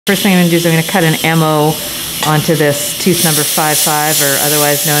first thing I'm gonna do is I'm gonna cut an MO onto this tooth number 55, or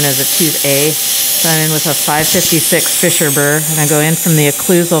otherwise known as a tooth A. So I'm in with a 556 Fisher burr, and I go in from the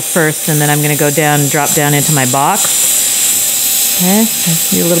occlusal first, and then I'm gonna go down and drop down into my box. Okay, I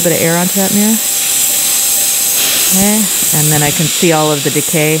see a little bit of air onto that mirror. Okay, and then I can see all of the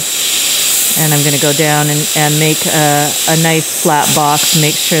decay. And I'm going to go down and make a nice flat box,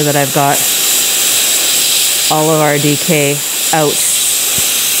 make sure that I've got all of our decay out.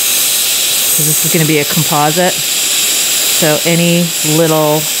 So this is going to be a composite. So any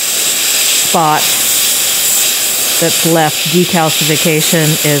little spot that's left decalcification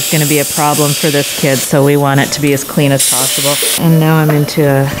is going to be a problem for this kid. So we want it to be as clean as possible. And now I'm into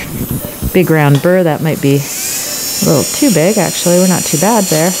a big round burr. That might be a little too big, actually. We're not too bad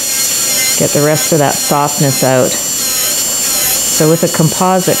there. Get the rest of that softness out. So with a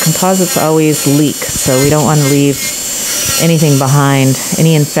composite, composites always leak, so we don't want to leave anything behind,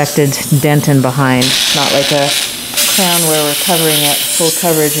 any infected dentin behind. It's not like a crown where we're covering it full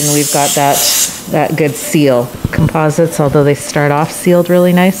coverage and we've got that good seal. Composites, although they start off sealed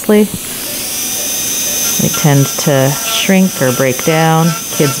really nicely, they tend to shrink or break down.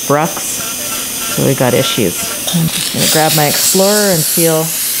 Kids brucks, so we got issues. I'm just going to grab my Explorer and feel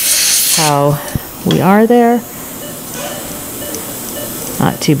how we are there.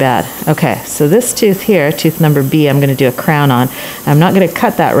 Not too bad. Okay, so this tooth here, tooth number B, I'm going to do a crown on. I'm not going to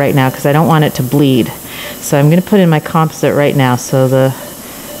cut that right now because I don't want it to bleed. So I'm going to put in my composite right now. So the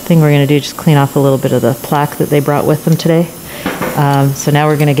thing we're going to do is just clean off a little bit of the plaque that they brought with them today. So now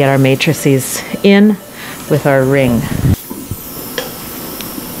we're going to get our matrices in with our ring.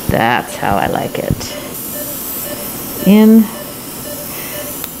 That's how I like it. In.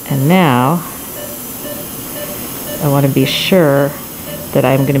 And now I want to be sure that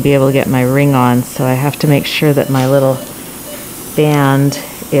I'm going to be able to get my ring on, so I have to make sure that my little band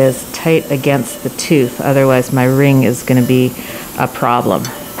is tight against the tooth, otherwise my ring is going to be a problem.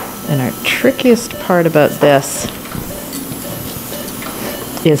 And our trickiest part about this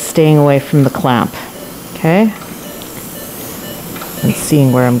is staying away from the clamp, okay? And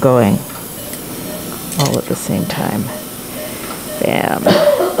seeing where I'm going all at the same time. Bam.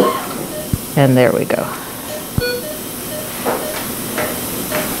 And there we go.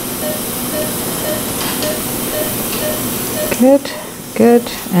 Good, good,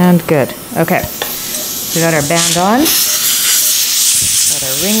 and good. Okay, so we got our band on, got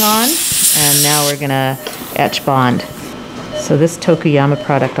our ring on, and now we're gonna etch bond. So this Tokuyama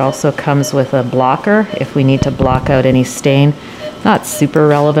product also comes with a blocker if we need to block out any stain. Not super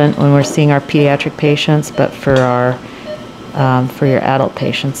relevant when we're seeing our pediatric patients, but for our for your adult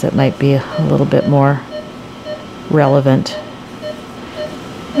patients, it might be a little bit more relevant.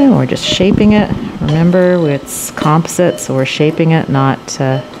 And we're just shaping it. Remember, it's composite, so we're shaping it, not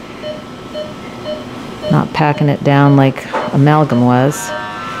packing it down like amalgam was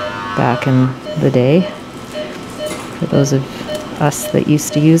back in the day. For those of us that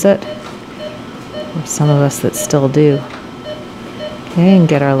used to use it, or some of us that still do. Okay, and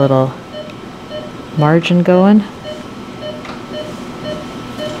get our little margin going.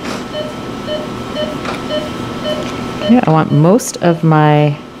 I want most of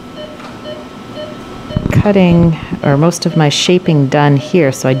my cutting, or most of my shaping done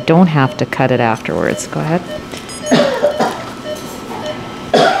here, so I don't have to cut it afterwards. Go ahead.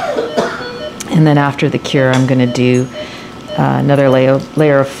 And then after the cure, I'm going to do another layer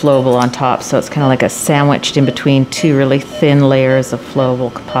of flowable on top, so it's kind of like a sandwiched in between two really thin layers of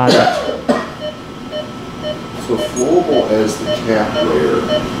flowable composite. So flowable as the cap layer.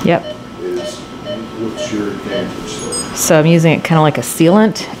 Yep. What's your advantage there? So I'm using it kind of like a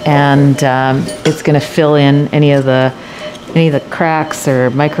sealant, and it's going to fill in any of the cracks or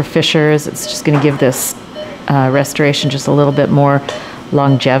micro fissures. It's just going to give this restoration just a little bit more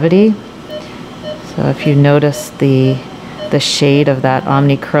longevity. So if you notice, the shade of that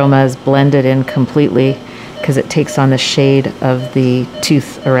omnichroma is blended in completely because it takes on the shade of the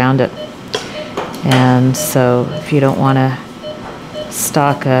tooth around it. And so if you don't want to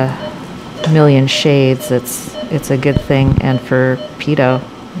stock a million shades, it's a good thing. And for pedo,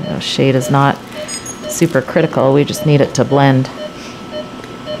 shade is not super critical. We just need it to blend.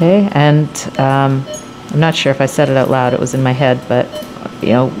 Okay, and I'm not sure if I said it out loud. It was in my head, but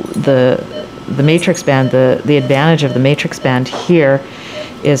the matrix band, the advantage of the matrix band here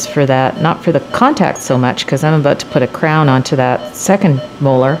is for that, not for the contact so much, because I'm about to put a crown onto that second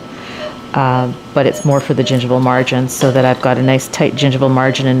molar, but it's more for the gingival margin, so that I've got a nice tight gingival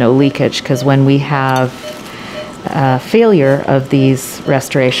margin and no leakage, because when we have failure of these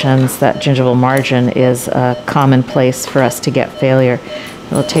restorations, that gingival margin is a common place for us to get failure.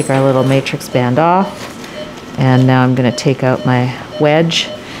 we'll take our little matrix band off. And now I'm going to take out my wedge,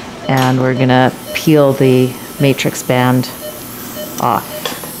 and we're going to peel the matrix band off.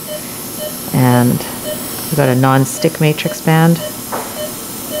 And we've got a non-stick matrix band,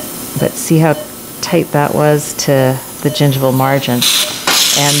 but see how tight that was to the gingival margin.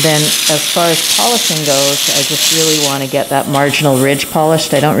 And then as far as polishing goes, I just really want to get that marginal ridge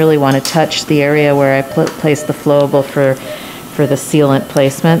polished. I don't really want to touch the area where I placed the flowable for the sealant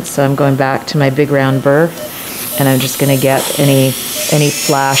placement. So I'm going back to my big round burr, and I'm just going to get any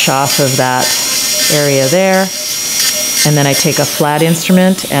flash off of that area there. And then I take a flat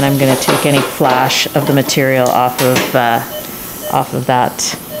instrument, and I'm going to take any flash of the material off of that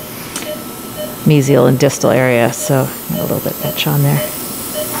mesial and distal area. So a little bit etch on there,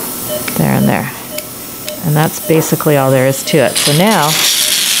 there and there. And that's basically all there is to it. So now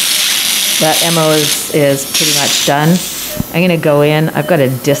that MO is pretty much done. I'm going to go in. I've got a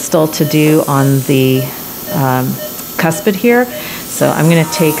distal to do on the cuspid here. So I'm going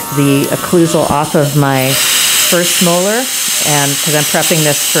to take the occlusal off of my first molar, and because I'm prepping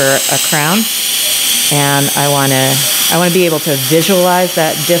this for a crown, and I want to be able to visualize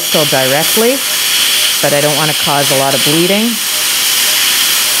that distal directly, but I don't want to cause a lot of bleeding.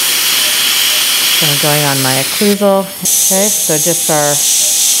 So I'm going on my occlusal. Okay, so just our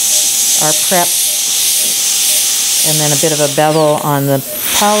prep, and then a bit of a bevel on the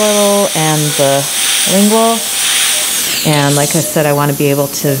palatal and the lingual. And like I said, I want to be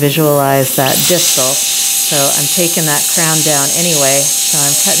able to visualize that distal. So I'm taking that crown down anyway. So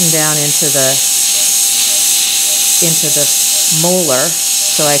I'm cutting down into the molar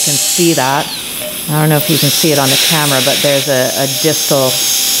so I can see that. I don't know if you can see it on the camera, but there's a distal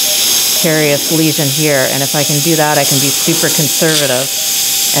carious lesion here. And if I can do that, I can be super conservative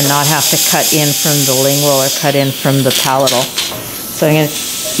and not have to cut in from the lingual or cut in from the palatal. So I'm going to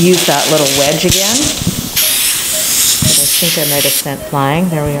use that little wedge again. I think I might have sent flying.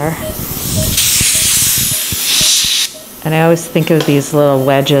 There we are. And I always think of these little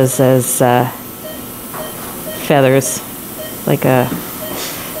wedges as feathers, like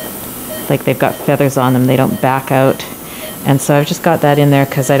they've got feathers on them. They don't back out. And so I've just got that in there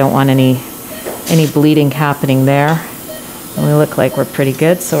because I don't want any bleeding happening there. And we look like we're pretty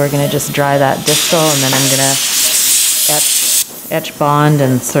good, so we're going to just dry that distal, and then I'm going to etch bond,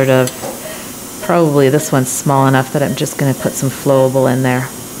 and sort of, probably this one's small enough that I'm just going to put some flowable in there.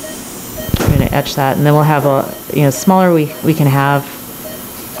 I'm going to etch that, and then we'll have smaller we can have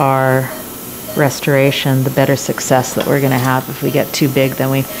our restoration, the better success that we're going to have. If we get too big, then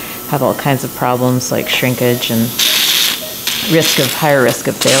we have all kinds of problems like shrinkage and higher risk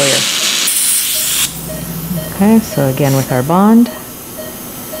of failure. Okay, so again with our bond.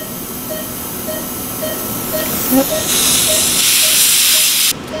 Yep.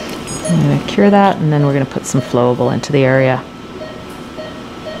 I'm going to cure that, and then we're going to put some flowable into the area.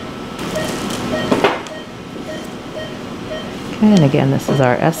 Okay, and again, this is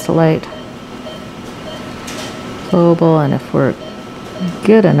our Estelite flowable, and if we're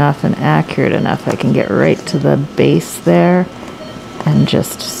good enough and accurate enough, I can get right to the base there and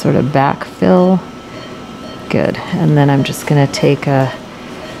just sort of backfill. Good. And then I'm just going to take a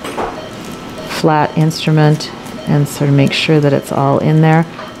flat instrument and sort of make sure that it's all in there.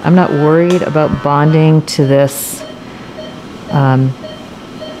 I'm not worried about bonding to this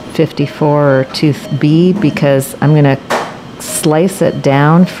 54 or tooth B, because I'm going to slice it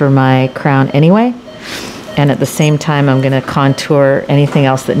down for my crown anyway. And at the same time, I'm going to contour anything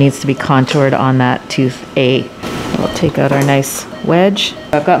else that needs to be contoured on that tooth A. We'll take out our nice wedge.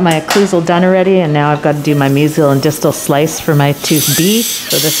 I've got my occlusal done already, and now I've got to do my mesial and distal slice for my tooth B.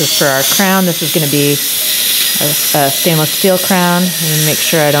 So this is for our crown. This is going to be a stainless steel crown. I'm going to make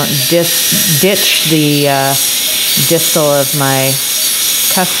sure I don't ditch the distal of my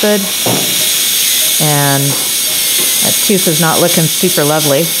cuspid. And that tooth is not looking super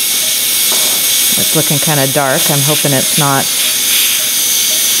lovely. It's looking kind of dark. I'm hoping it's not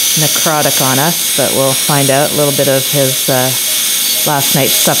necrotic on us, but we'll find out. A little bit of his last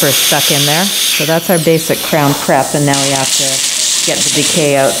night's supper stuck in there. So that's our basic crown prep, and now we have to get the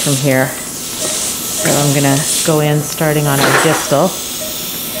decay out from here. So I'm going to go in starting on our distal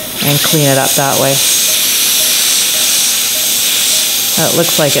and clean it up that way. It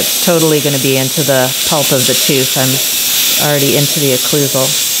looks like it's totally going to be into the pulp of the tooth. I'm already into the occlusal.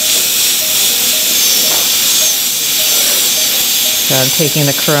 So I'm taking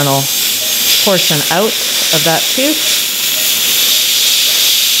the coronal portion out of that tooth.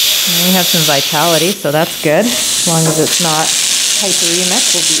 And we have some vitality, so that's good. As long as it's not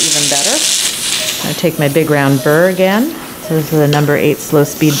hyperemic, will be even better. I take my big round burr again. So So this is a number 8 slow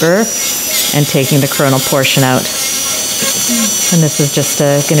speed burr, and taking the coronal portion out. And this is just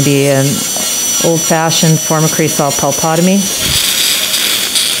going to be an old-fashioned formicresol pulpotomy.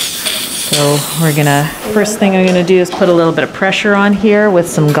 So we're gonna, first thing I'm gonna do is put a little bit of pressure on here with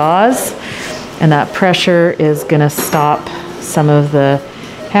some gauze, and that pressure is gonna stop some of the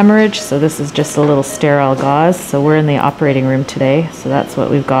hemorrhage. So this is just a little sterile gauze. So we're in the operating room today, so that's what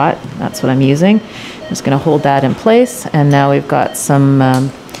we've got. That's what I'm using. I'm just gonna hold that in place, and now we've got some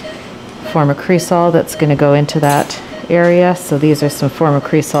formicresol that's gonna go into that area. So these are some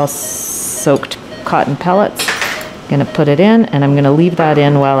formicresol soaked cotton pellets. I'm gonna put it in, and I'm gonna leave that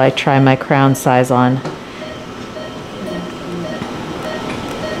in while I try my crown size on.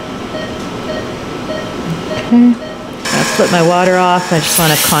 Okay, I'll flip my water off. I just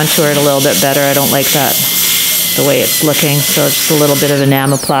want to contour it a little bit better. I don't like that, the way it's looking, so just a little bit of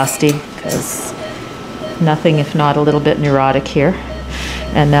enamoplasty, because nothing if not a little bit neurotic here.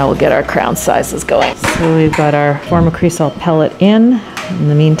 And now we'll get our crown sizes going. So we've got our formicresol pellet in. In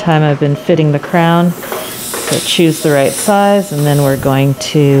the meantime, I've been fitting the crown. So choose the right size, and then we're going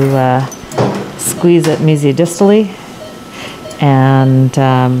to squeeze it mesiodistally, and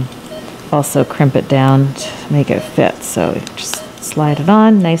also crimp it down to make it fit. So just slide it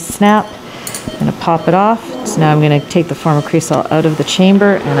on, nice snap. I'm going to pop it off. So now I'm going to take the formicresol out of the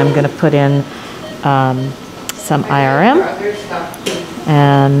chamber, and I'm going to put in some IRM,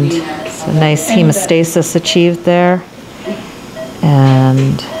 and some nice hemostasis achieved there.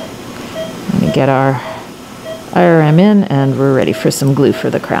 And I'm going to get our IRM in, and we're ready for some glue for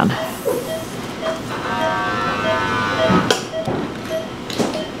the crown.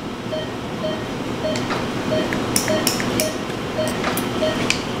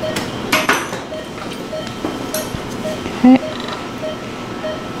 Okay.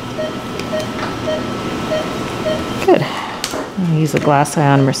 Good. I'm going to use a glass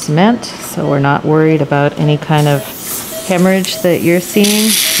ionomer cement, so we're not worried about any kind of hemorrhage that you're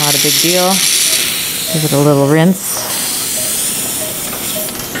seeing. Not a big deal. Give it a little rinse,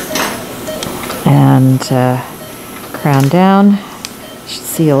 and crown down. You should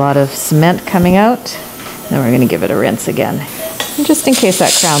see a lot of cement coming out. Then we're going to give it a rinse again. And just in case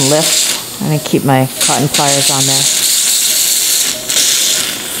that crown lifts, I'm going to keep my cotton pliers on there.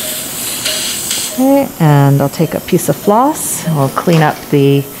 Okay, and I'll take a piece of floss. We'll clean up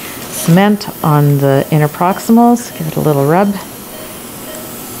the cement on the inner proximals. Give it a little rub.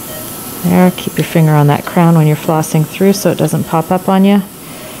 There, keep your finger on that crown when you're flossing through so it doesn't pop up on you.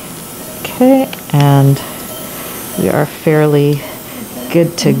 Okay, and we are fairly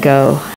good to go.